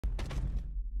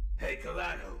Hey,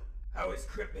 Kalano, how is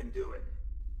Crippen doing?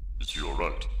 Is he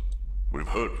alright? We've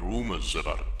heard rumors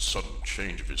about a sudden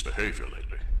change of his behavior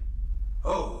lately.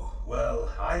 Oh,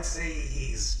 well, I'd say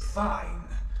he's fine.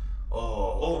 Or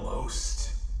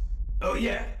almost. Oh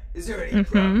yeah, is there any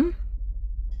problem?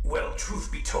 Well,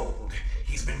 truth be told,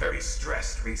 he's been very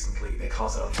stressed recently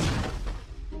because of...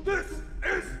 This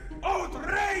is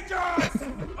outrageous!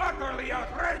 Utterly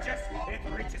outrageous! It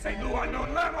reaches a new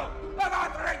unknown level of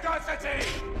outrageosity!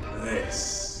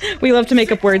 This... We love to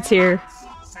make up words here.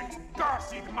 6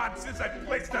 gorsy months since I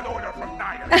placed an order from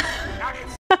Dyer.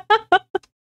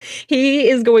 He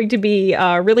is going to be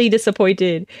really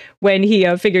disappointed when he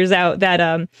figures out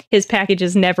that his package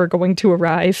is never going to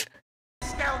arrive.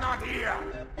 Still not here!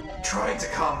 Try to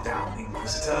calm down,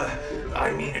 Inquisitor.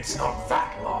 I mean, it's not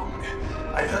that long.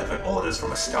 I've heard that orders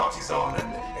from Astartes on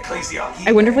and Ecclesiarchy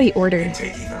I wonder what he ordered. can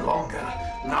take even longer.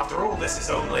 And after all, this is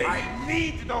only... I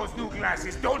need those new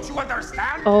glasses, don't you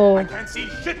understand? Oh. I can't see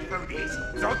shit through these.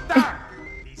 So dark!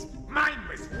 These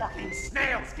mindless walking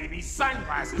snails gave me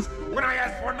sunglasses when I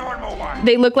asked for normal ones.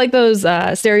 They look like those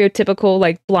stereotypical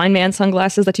like blind man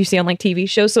sunglasses that you see on like TV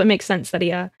shows, so it makes sense that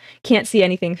he can't see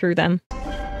anything through them.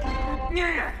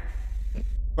 Yeah.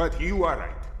 But you are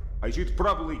right. I should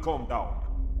probably calm down.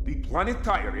 The planet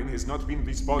Tyrian has not been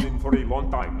responding for a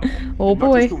long time now. Oh Not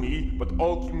boy. just to me, but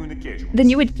all communications. Then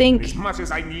you would think... As much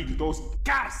as I need those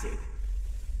gases,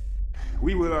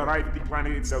 we will arrive at the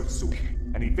planet itself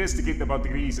soon and investigate about the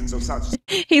reasons of such.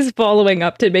 He's following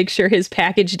up to make sure his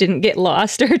package didn't get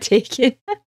lost or taken.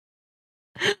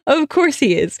 Of course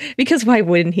he is, because why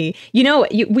wouldn't he? You know,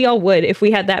 we all would if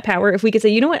we had that power. If we could say,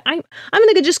 you know what, I'm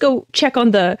gonna just go check on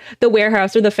the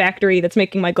warehouse or the factory that's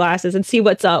making my glasses and see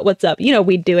what's up. You know,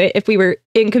 we'd do it if we were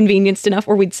inconvenienced enough,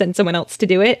 or we'd send someone else to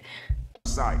do it.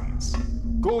 Science.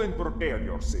 Go and prepare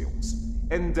yourselves.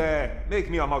 And make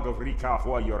me a mug of recaf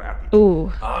while you're at it.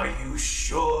 Ooh. Are you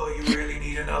sure you really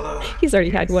need another? He's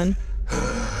already had one.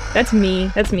 That's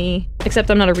me. That's me. Except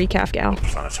I'm not a recaf gal. The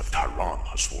planet of Tyran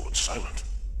has fallen silent.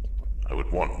 I would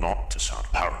want not to sound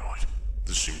paranoid.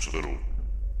 This seems a little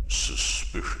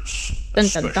suspicious. Dun, dun,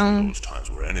 Especially dun. those times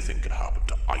where anything could happen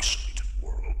to isolated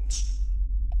worlds.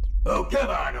 Oh, come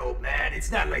on, old man.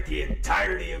 It's not like the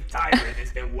entirety of Tyrian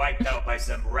has been wiped out by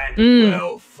some random...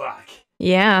 Oh, fuck.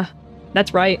 Yeah,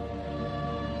 that's right.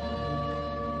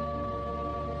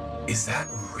 Is that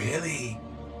really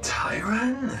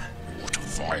Tyrian? What a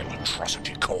vile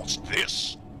atrocity caused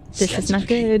this? This is not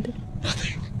good.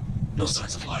 Nothing. No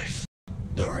signs of life.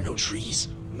 There are no trees,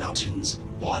 mountains,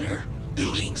 water,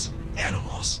 buildings,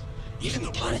 animals. Even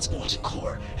the planet's molten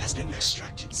core has been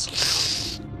extracted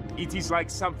somehow. It is like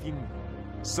something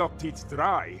sucked it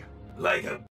dry. Like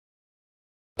a...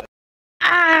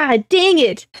 Ah, dang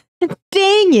it.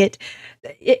 Dang it.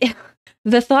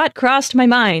 The thought crossed my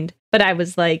mind, but I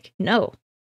was like, no,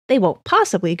 they won't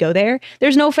possibly go there.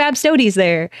 There's no Fabstodes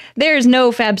there. There's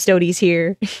no Fabstodes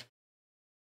here.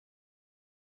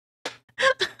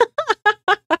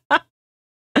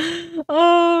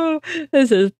 Oh,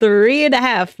 this is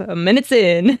 3.5 minutes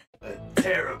in.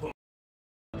 Terrible.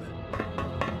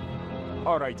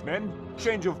 Alright, men.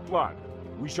 Change of plan.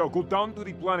 We shall go down to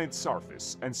the planet's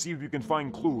surface and see if we can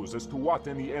find clues as to what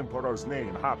in the Emperor's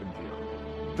name happened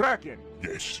here. Draken!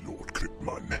 Yes, Lord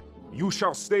Kripman. You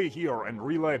shall stay here and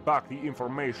relay back the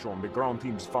information the ground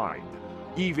teams find.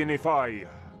 Even if I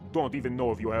don't even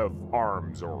know if you have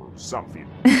arms or something.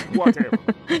 Whatever.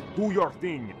 Do your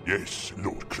thing. Yes,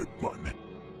 Lord Kripman.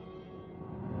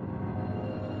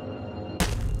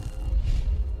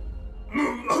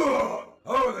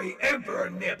 Oh, the Emperor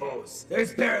nipples!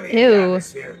 There's barely Ew. any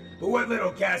atmosphere, but what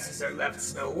little gases are left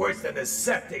smell worse than the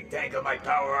septic tank of my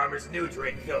power armor's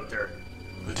nutrient filter.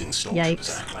 The Yikes.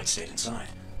 stormtroopers acolyte stayed inside.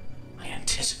 I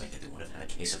anticipated they would have had a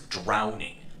case of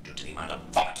drowning due to the amount of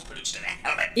vomit produced in the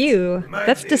helmet. Ew, Reminds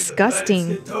that's me of the disgusting.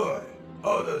 planet's Door.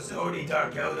 All those horny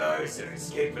dark Eldars that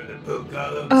escaped from the poop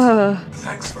columns.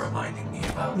 Thanks for reminding me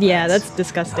about that. Yeah, that's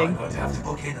disgusting. I'm going to have to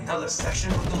book in another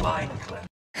session with the mind clip.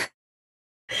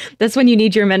 That's when you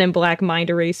need your Men in Black mind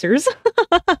erasers.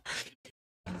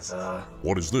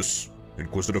 What is this?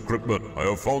 Inquisitor Kripman, I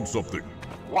have found something.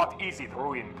 What is it,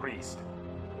 Ruin Priest?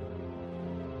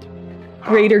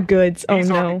 Greater goods. Oh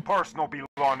These are the no. personal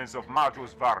belongings of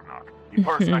Majus Varnak, the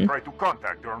person I tried to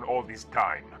contact during all this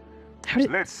time.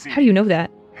 Let's see. How do you know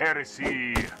that?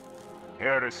 Heresy.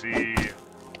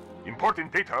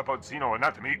 Important data about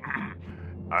xenoanatomy.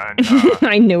 And,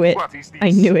 I knew it. what is this?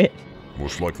 I knew it.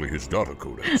 Most likely his data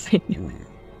codex. I knew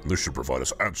This should provide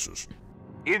us answers.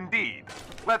 Indeed.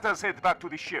 Let us head back to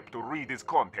the ship to read its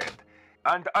content.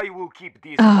 And I will keep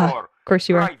this Of for course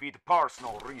you are. private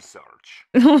personal research.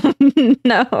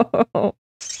 No.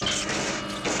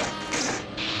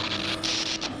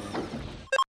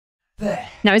 There.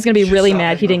 Now he's gonna be Should really stop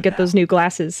mad he that didn't get now. those new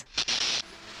glasses.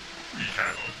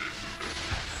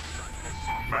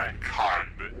 Mankind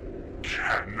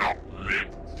cannot live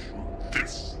through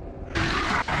this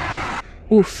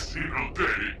Oof. single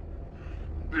day.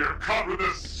 They are caught with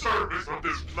the surface of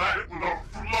this planet with a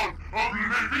flood of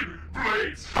living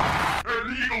blades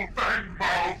and eagle fang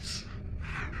mouths.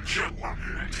 You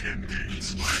wonder attend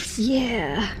these places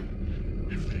Yeah.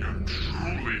 if they are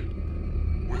truly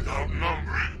without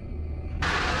number.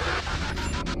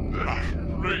 Then our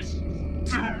race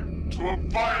is doomed to a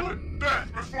violent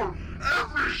death before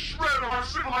every shred of our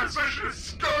civilization is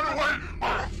scurried away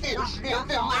by a force more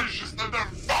voracious than the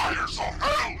fires of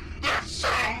hell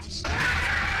themselves.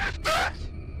 Death!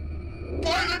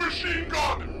 By the machine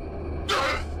god!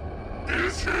 Death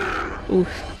is here!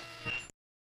 Oof.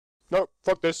 No,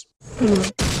 fuck this.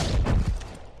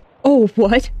 Oh,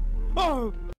 what?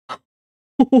 Oh!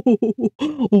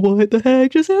 What the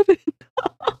heck just happened?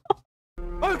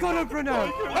 Oh god, Emperor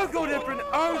now! Oh god, Emperor!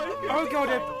 Oh god,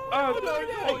 Emperor!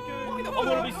 I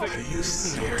wanna be sick. Are you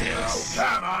serious?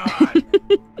 Come on!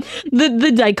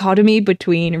 The dichotomy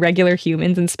between regular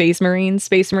humans and space marines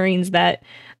that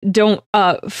don't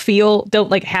don't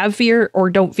like have fear or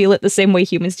don't feel it the same way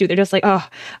humans do. They're just like, oh,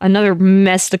 another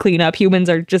mess to clean up. Humans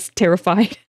are just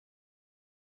terrified.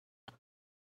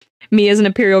 Me as an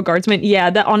Imperial Guardsman, yeah,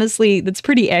 that honestly, that's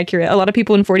pretty accurate. A lot of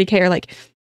people in 40k are like,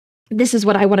 this is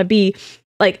what I want to be.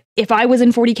 Like, if I was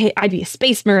in 40k, I'd be a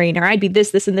space marine, or I'd be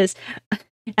this, this, and this.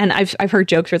 And I've heard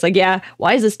jokes where it's like, yeah,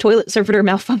 why is this toilet servitor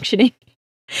malfunctioning?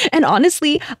 And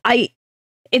honestly,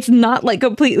 it's not like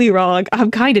completely wrong.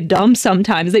 I'm kind of dumb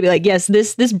sometimes. They'd be like, yes,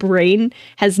 this brain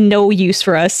has no use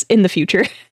for us in the future.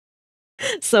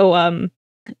 So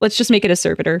let's just make it a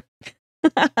servitor.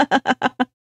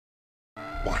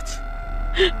 What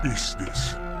is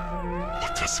this?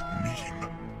 What does it mean?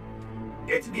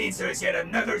 It means there's yet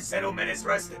another Xenomenace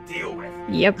for us to deal with.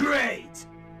 Yep. Great!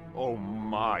 Oh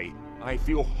my, I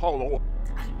feel hollow.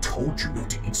 I told you not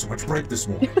to eat so much bread this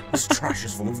morning. This trash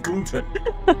is full of gluten.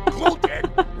 Gluten?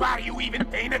 Were you even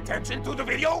paying attention to the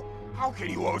video? How can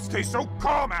you all stay so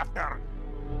calm after?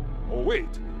 Oh wait,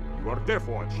 you are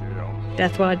Deathwatch, you know.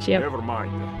 Deathwatch, yep. Never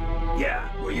mind. Yeah,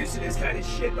 we're used to this kind of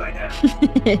shit by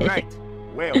now. Right.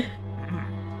 Well,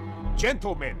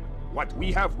 gentlemen, what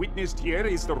we have witnessed here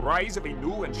is the rise of a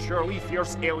new and surely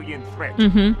fierce alien threat.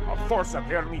 A force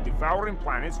apparently devouring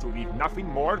planets to leave nothing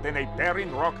more than a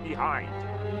barren rock behind.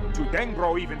 To then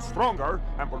grow even stronger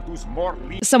and produce more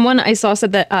Someone I saw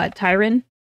said that Tyran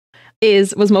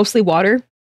was mostly water.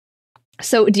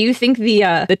 So do you think the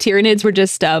Tyranids were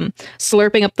just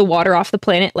slurping up the water off the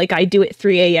planet like I do at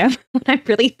 3 a.m. when I'm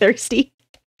really thirsty?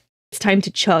 It's time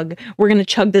to chug. We're gonna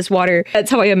chug this water.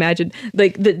 That's how I imagine.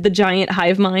 Like the giant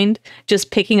hive mind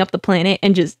just picking up the planet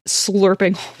and just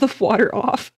slurping all the water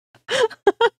off.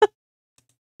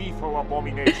 lethal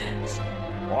abominations.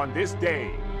 On this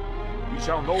day, we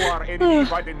shall know our enemy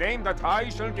by the name that I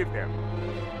shall give them.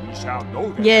 We shall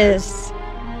know them Yes.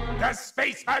 as the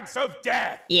Space Bugs of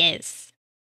Death. Yes.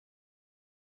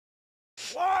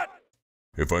 What?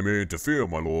 If I may interfere,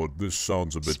 my lord, this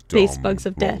sounds a bit Space bugs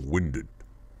of death. long-winded.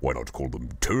 Why not call them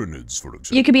Tyranids, for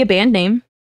example? You could be a band name.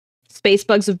 Space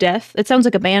Bugs of Death. It sounds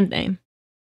like a band name.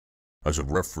 As a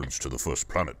reference to the first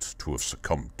planet to have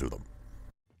succumbed to them.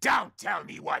 Don't tell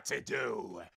me what to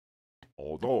do.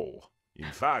 Although,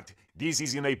 in fact, this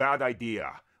isn't a bad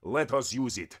idea. Let us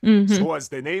use it. So as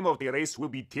the name of the race will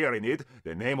be Tyranid,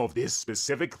 the name of this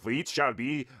specific fleet shall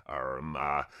be,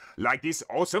 like this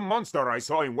awesome monster I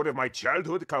saw in one of my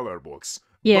childhood color books.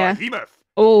 Yeah. Behemoth.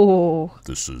 Oh.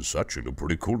 This is actually a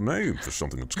pretty cool name for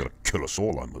something that's gonna kill us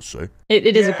all, I must say.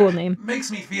 It is a cool name. Makes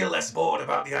me feel less bored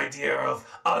about the idea of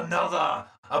another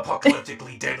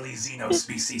apocalyptically deadly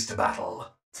xenospecies to battle.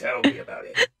 Tell me about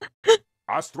it.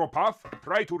 Astropath,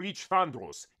 try to reach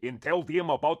Thandros and tell them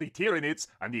about the Tyranids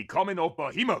and the coming of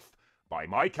Behemoth. By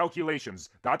my calculations,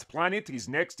 that planet is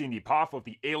next in the path of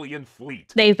the alien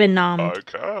fleet. They've been nommed. I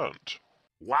can't.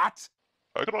 What?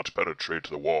 I cannot penetrate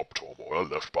the warp turmoil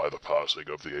left by the passing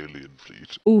of the alien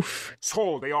fleet. Oof.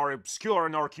 So they are obscure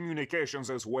in our communications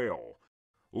as well.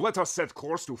 Let us set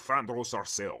course to Thandros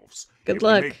ourselves. Good if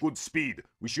luck. we make good speed,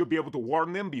 we should be able to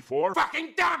warn them before—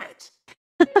 Fucking damn it!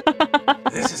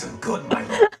 This isn't good, my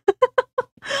lord.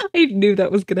 I knew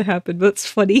that was gonna happen. That's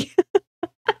funny.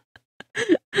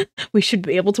 We should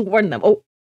be able to warn them. Oh.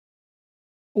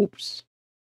 Oops.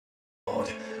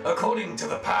 According to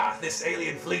the path this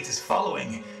alien fleet is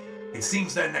following, it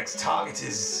seems their next target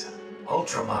is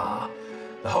Ultramar,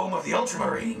 the home of the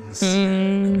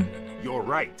Ultramarines. You're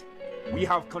right. We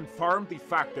have confirmed the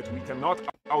fact that we cannot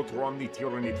outrun the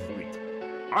Tyranid fleet.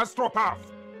 Astropath,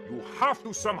 you have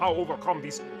to somehow overcome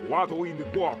this waddle in the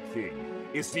dark thing.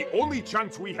 It's the only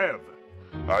chance we have.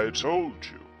 I told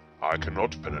you, I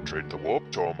cannot penetrate the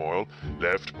warp turmoil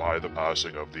left by the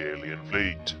passing of the alien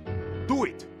fleet. Do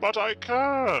it! But I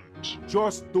can't!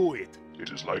 Just do it!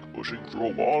 It is like pushing through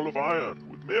a wall of iron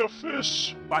with mere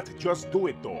fists. But just do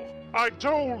it, though. I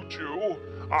told you,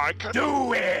 I can—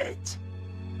 Do it!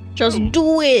 Just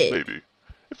do it! Maybe,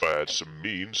 if I had some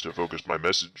means to focus my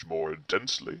message more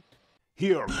intensely.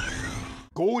 Here,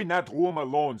 go in that room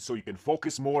alone so you can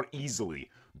focus more easily.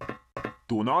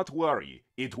 Do not worry,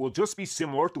 it will just be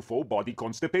similar to full body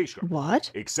constipation.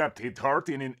 What? Except it hurt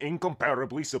in an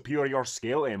incomparably superior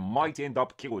scale and might end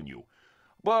up killing you.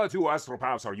 But you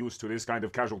astropaths are used to this kind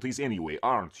of casualties anyway,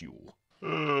 aren't you?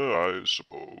 I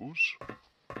suppose.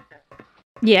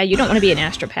 Yeah, you don't want to be an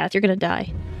astropath. You're gonna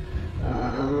die.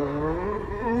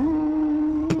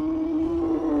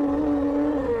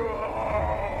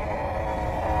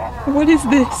 What is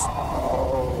this?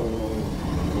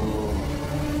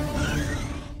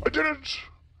 I didn't!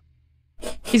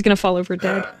 He's gonna fall over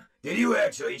dead. Did you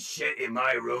actually shit in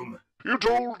my room? You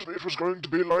told me it was going to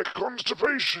be like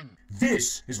constipation.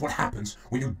 This is what happens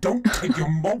when you don't take your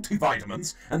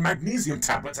multivitamins and magnesium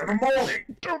tablets in the morning.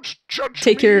 Don't judge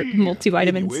Take me. your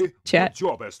multivitamins, Anyway, chat. good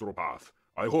job, Astropath.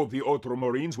 I hope the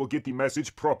Ultramarines will get the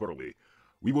message properly.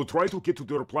 We will try to get to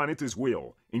their planet as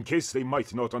well, in case they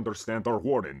might not understand our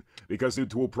warning, because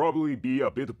it will probably be a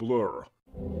bit blur.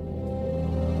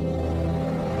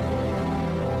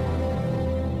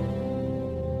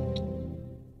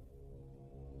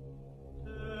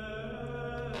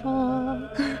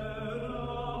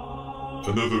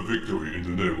 Another victory in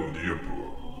the name of the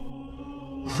Emperor.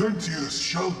 Ventius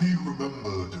shall be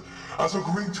remembered as a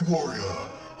great warrior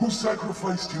who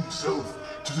sacrificed himself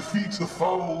to defeat the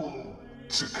foul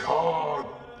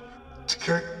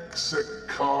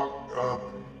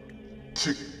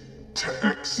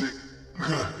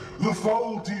the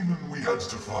foul demon we had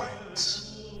to fight.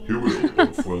 He will,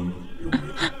 old friend, he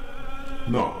will.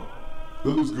 Now,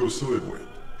 let us go celebrate,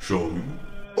 shall we?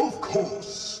 Of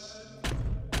course.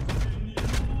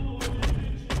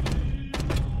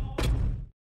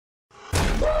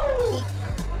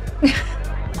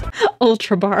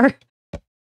 Ultra Bar.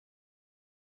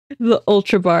 The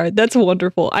Ultra Bar. That's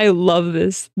wonderful. I love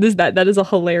this. That is a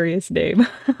hilarious name.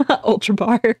 Ultra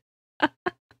Bar.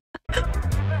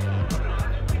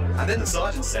 And then the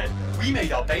sergeant said, "We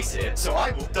made our base here, so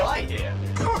I will die here."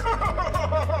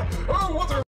 Oh,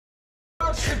 what a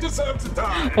you deserve to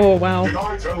die! Oh wow. Did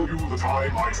I tell you the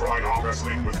time I tried arm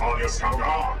wrestling with Alias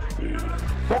Scout?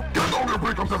 Get on your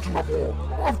preconception before.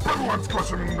 Of benevolence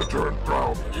questioning the turned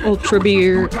crowd. Ultra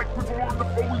Beer. Attack before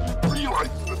we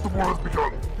realize that the war has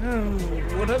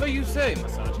begun. Whatever you say, my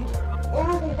sergeant.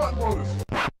 Honorable battle brothers,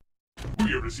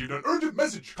 we have received an urgent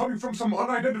message coming from some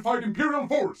unidentified Imperial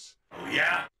force. Oh,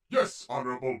 yeah? Yes,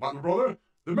 honorable battle brother.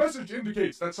 The message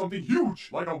indicates that something huge,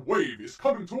 like a wave, is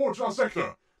coming towards our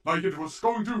sector. Like it was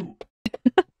going to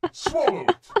swallow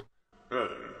it.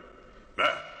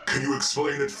 Can you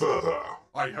explain it further?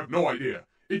 I have no idea.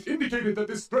 It indicated that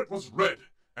this threat was red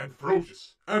and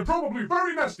ferocious, and probably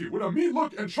very nasty with a mean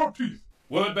look and sharp teeth.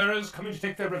 Word bearers coming to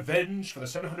take their revenge for the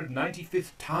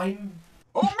 795th time?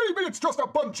 Or maybe it's just a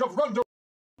bunch of random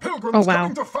pilgrims Oh, wow.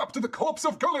 coming to fap to the corpse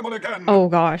of Gulliman again. Oh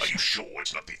gosh. You sure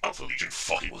it's not the Alpha Legion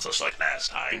fucking with us like last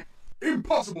time?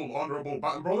 Impossible, honorable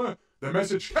battle brother. The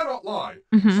message cannot lie.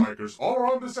 Mm-hmm. Psychers all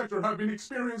around the sector have been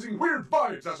experiencing weird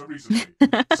vibes as of recently.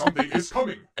 Something is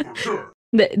coming, for sure.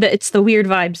 It's the weird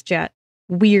vibes, chat.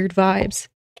 Weird vibes.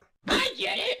 I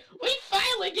get it! We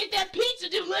finally get that pizza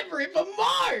delivery from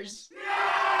Mars!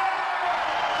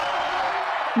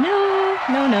 No.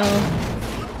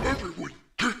 Everyone,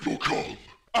 keep your calm.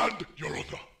 And your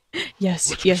honor. Yes,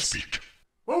 Let me yes. speak.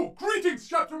 Oh, greetings,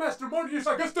 Chapter Master Mortius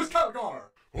Augustus Calgar!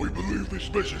 I believe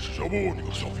this message is a warning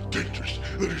of something dangerous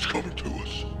that is coming to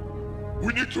us.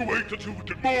 We need to wait until we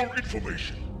get more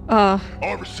information.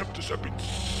 Our receptors have been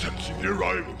sensing the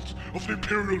arrivals of an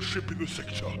Imperial ship in the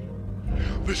sector.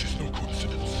 This is no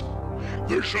coincidence.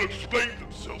 They shall explain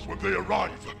themselves when they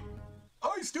arrive.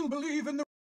 I still believe in the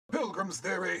Pilgrim's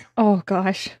theory. Oh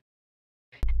gosh.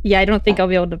 Yeah, I don't think I'll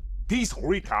be able to. This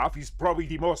recap is probably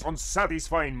the most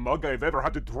unsatisfying mug I've ever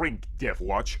had to drink,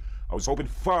 Deathwatch. I was hoping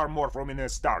far more from an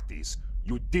Astartes.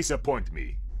 You disappoint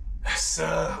me.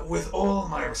 Sir, with all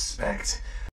my respect,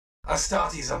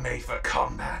 Astartes are made for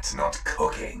combat, not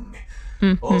cooking.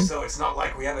 Also, it's not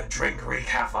like we have a drink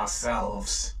recap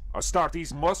ourselves.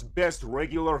 Astartes must best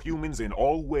regular humans in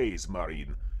all ways,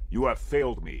 Marine. You have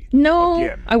failed me. No,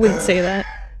 again. I wouldn't say that.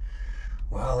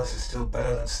 Well, this is still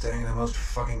better than staying in the most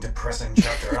fucking depressing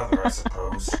chapter ever, I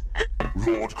suppose.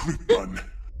 Lord Creepman.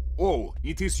 Oh,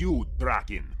 it is you,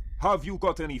 Draken. Have you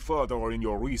got any further in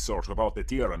your research about the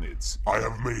Tyranids? I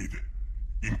have made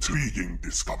intriguing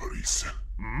discoveries.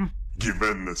 Hmm?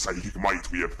 Given the psychic might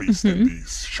we have faced in the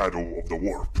shadow of the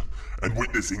warp, and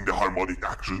witnessing the harmonic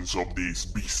actions of these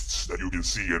beasts that you can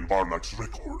see in Varnak's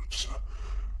records,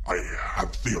 I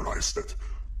have theorized that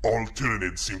all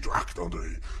Tyranids seem to act under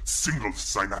a single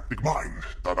synaptic mind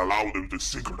that allow them to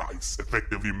synchronize,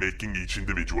 effectively making each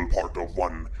individual part of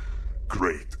one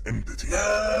great entity.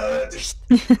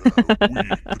 We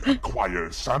could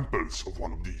acquire samples of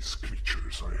one of these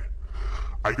creatures.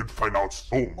 I could find out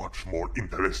so much more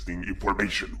interesting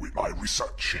information with my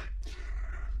research.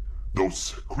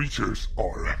 Those creatures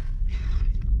are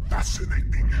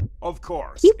fascinating. Of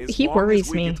course. He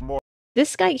worries me.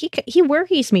 This guy, he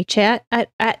worries me, chat. I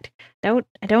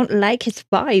don't like his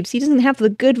vibes. He doesn't have the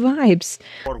good vibes.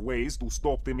 Or ways to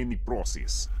stop them in the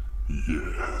process.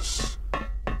 Yes.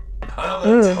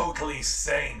 Another totally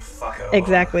sane fucker.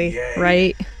 Exactly. Yay.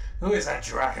 Right. Who is that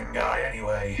Draken guy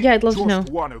anyway? Yeah, I'd love to know.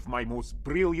 Just one of my most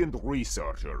brilliant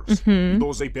researchers. He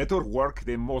does a better work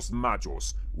than most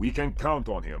magos. We can count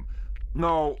on him.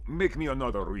 Now, make me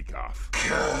another recap.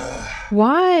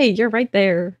 Why? You're right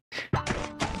there.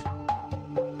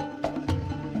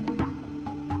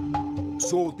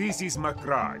 So this is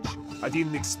Macraj. I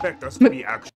didn't expect us to be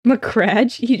actually...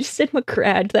 Macraj? You just said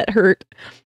Macrad. That hurt.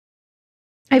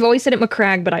 I've always said it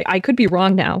Macrag, but I could be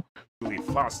wrong now.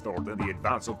 faster than the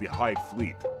advance of the Hive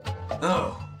fleet.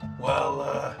 Oh, well,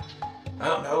 I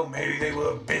don't know, maybe they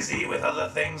were busy with other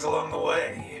things along the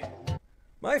way.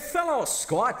 My fellow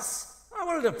squats, I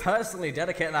wanted to personally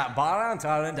dedicate that bar to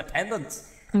our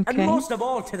independence, and most of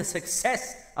all to the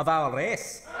success of our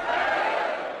race.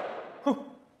 Oh,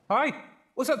 hi,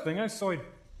 what's that thing outside?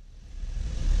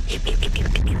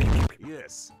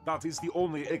 Yes, that is the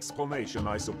only explanation,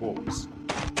 I suppose.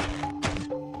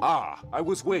 Ah, I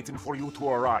was waiting for you to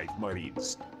arrive,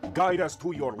 Marines. Guide us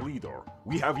to your leader.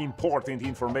 We have important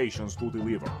information to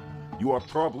deliver. You are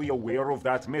probably aware of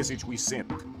that message we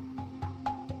sent.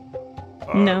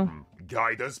 No.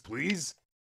 Guide us, please?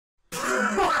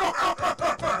 Have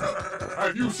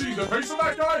you seen the face of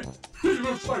that guy? He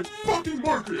looks like fucking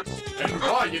Morpheus! And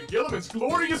Ryan Gilliman's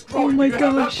glorious drawing. Oh my you have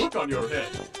that gosh. look on your head.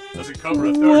 Does it cover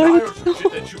a third eye or some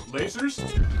shit that shoot lasers?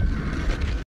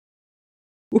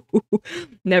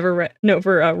 Never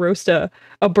roast a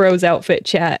bro's outfit,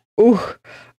 chat. Ooh.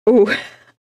 Ooh.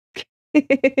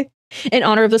 In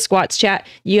honor of the squats, chat,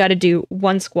 you gotta do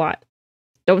one squat.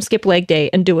 Don't skip leg day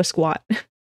and do a squat.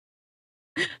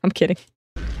 I'm kidding.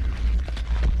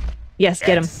 Yes,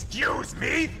 get him. Excuse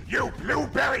me, you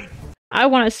blueberry! I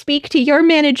want to speak to your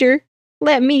manager.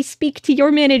 Let me speak to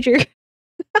your manager.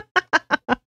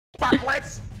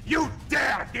 Fuckwits! You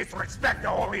dare disrespect the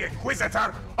Holy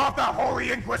Inquisitor of the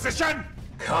Holy Inquisition!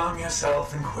 Calm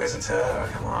yourself, Inquisitor.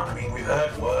 Come on, I mean, we've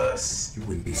heard worse. You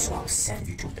wouldn't be so upset if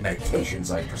you took the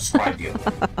medications I prescribed you.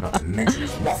 Not to mention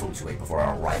his waffle to it before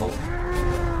our arrival.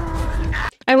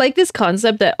 I like this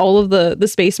concept that all of the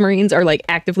Space Marines are like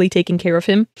actively taking care of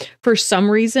him for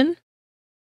some reason.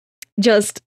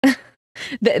 Just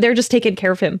they're just taking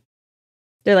care of him.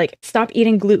 They're like, stop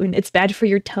eating gluten. It's bad for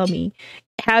your tummy.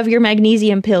 Have your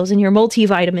magnesium pills and your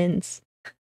multivitamins.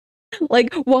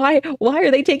 Like, why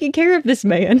are they taking care of this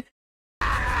man?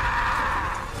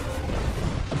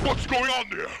 What's going on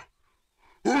there?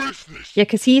 Who is this? Yeah,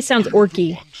 because he sounds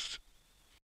orky.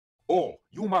 Oh,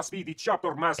 you must be the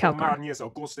chapter master Marnius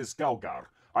Augustus Galgar.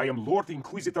 I am Lord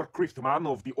Inquisitor Cryptman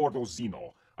of the Ordo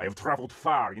Xeno. I have traveled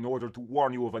far in order to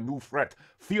warn you of a new threat,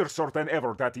 fiercer than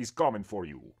ever, that is coming for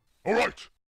you. All right,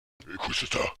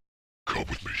 Inquisitor, come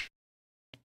with me.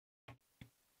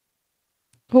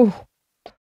 Oh.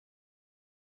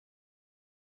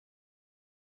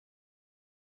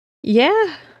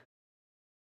 Yeah.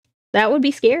 That would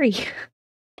be scary.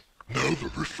 Now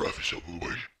the riffraff is out of the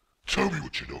way. Tell me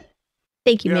what you know.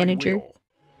 Thank you, Very manager. well.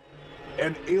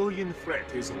 An alien threat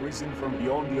has risen from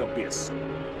beyond the abyss.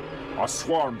 A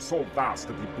swarm so vast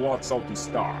that it blots out the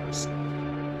stars.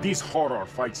 This horror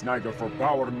fights neither for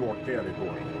power nor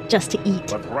territory. Just to eat.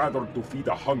 But rather to feed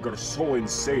a hunger so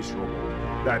insatiable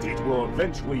that it will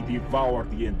eventually devour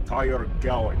the entire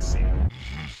galaxy.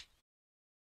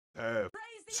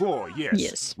 So,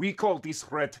 yes, we call this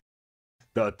threat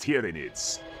the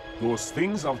Tyranids. Those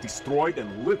things have destroyed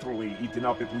and literally eaten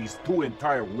up at least 2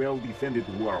 entire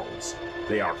well-defended worlds.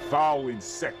 They are foul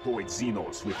insectoid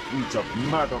xenos with fleets of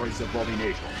murderous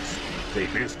abominations. They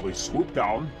basically swoop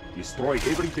down, destroy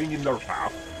everything in their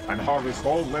path, and harvest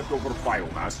all leftover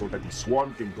biomass so that the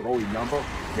swarm can grow in number,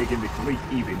 making the fleet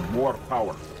even more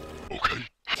powerful. Okay.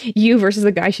 You versus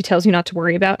the guy she tells you not to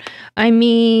worry about. I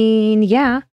mean,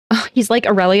 yeah. He's like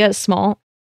Aurelia is small.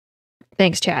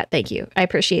 Thanks, chat. Thank you. I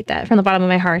appreciate that from the bottom of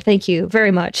my heart. Thank you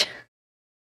very much.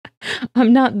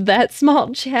 I'm not that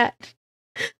small, chat.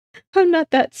 I'm not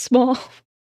that small.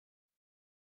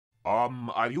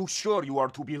 Are you sure you are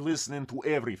to be listening to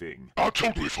everything? I'm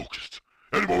totally focused.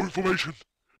 Any more information?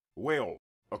 Well,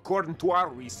 according to our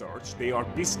research, they are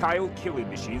bestial killing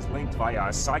machines linked via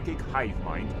a psychic hive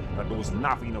mind that knows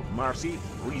nothing of mercy,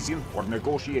 reason, or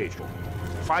negotiation.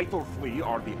 Fight or flee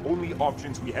are the only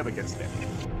options we have against them.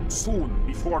 Soon,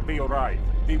 before they arrive,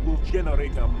 they will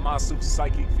generate a massive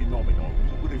psychic phenomenon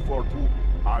we refer to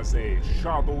as a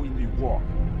shadow in the warp.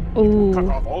 It will cut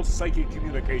off all psychic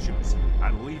communications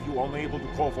and leave you unable to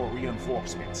call for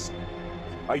reinforcements.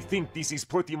 I think this is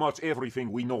pretty much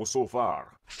everything we know so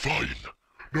far. Fine.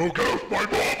 Now get off my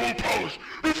marble palace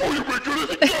before you make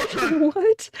anything dirty!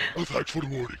 What? Oh, thanks for the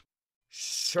warning.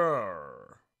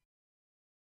 Sure.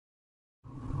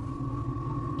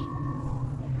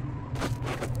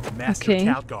 Master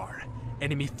Calgar.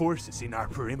 Enemy forces in our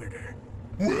perimeter.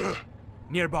 Where?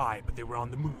 Nearby, but they were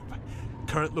on the move.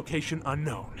 Current location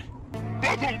unknown.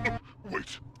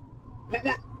 Wait.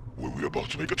 What? Were we about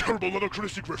to make a terrible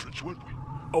anachronistic reference, weren't we?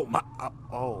 Oh,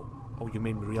 oh, you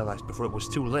made me realize before it was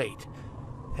too late.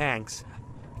 Thanks.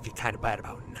 I feel kind of bad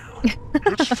about it now.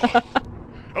 It's fine.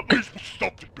 At least we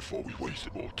stopped it before we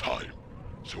wasted more time.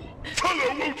 So,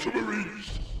 fellow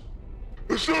Ultramarines!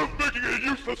 Instead of making a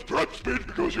useless prep speech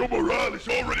because your morale is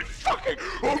already fucking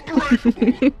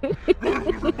unbreakable, I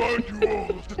will remind you all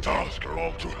of the task are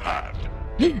all to hand.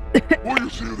 When you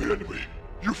see the enemy,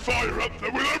 you fire at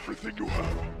them with everything you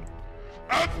have.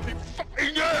 At the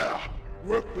fucking air!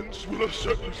 Weapons will have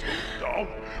certainly slowed down,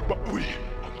 but we,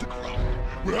 on the ground,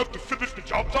 will have to finish the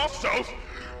jobs ourselves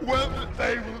when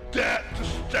they will dare to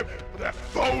step their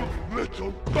foul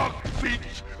little bug feet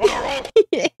on our own.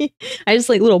 I just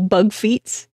like little bug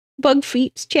feets. Bug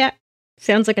feets, chat.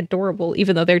 Sounds like adorable,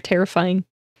 even though they're terrifying.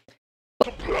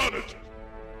 The planet!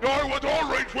 I want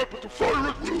all range weapons to fire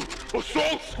at will.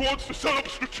 Assault squads to set up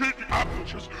strategic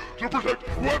ambushes to protect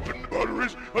weapon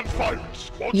batteries and firing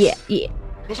squads. Yeah.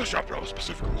 There's a chapter on a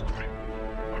specific okay?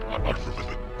 I remember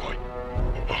why.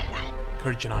 Well.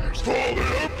 Courage and honors. For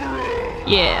the Emperor!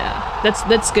 Yeah,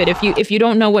 that's good. If you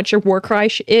don't know what your war cry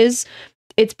is,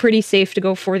 it's pretty safe to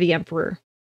go for the Emperor.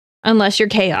 Unless you're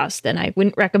Chaos, then I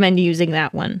wouldn't recommend using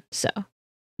that one. So,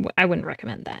 I wouldn't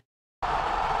recommend that.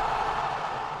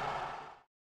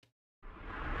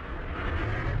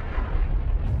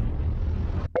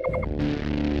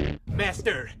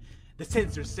 Master, the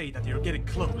sensors say that you're getting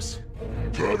close.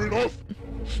 Fair enough.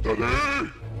 Steady!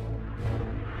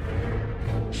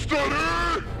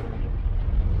 Steady!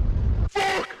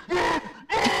 Fuck them!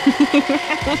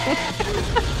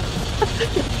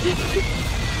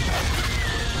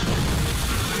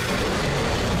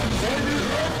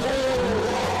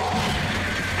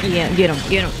 Yeah, get him.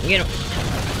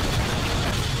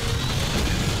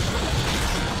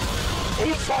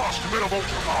 Hold fast, men of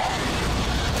Ultramar!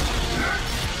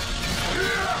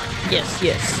 Yes.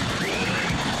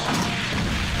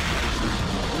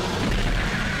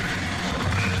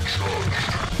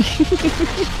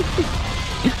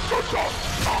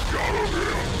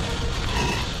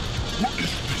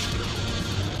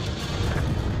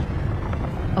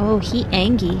 Oh, he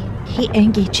angry. He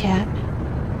angry, chat.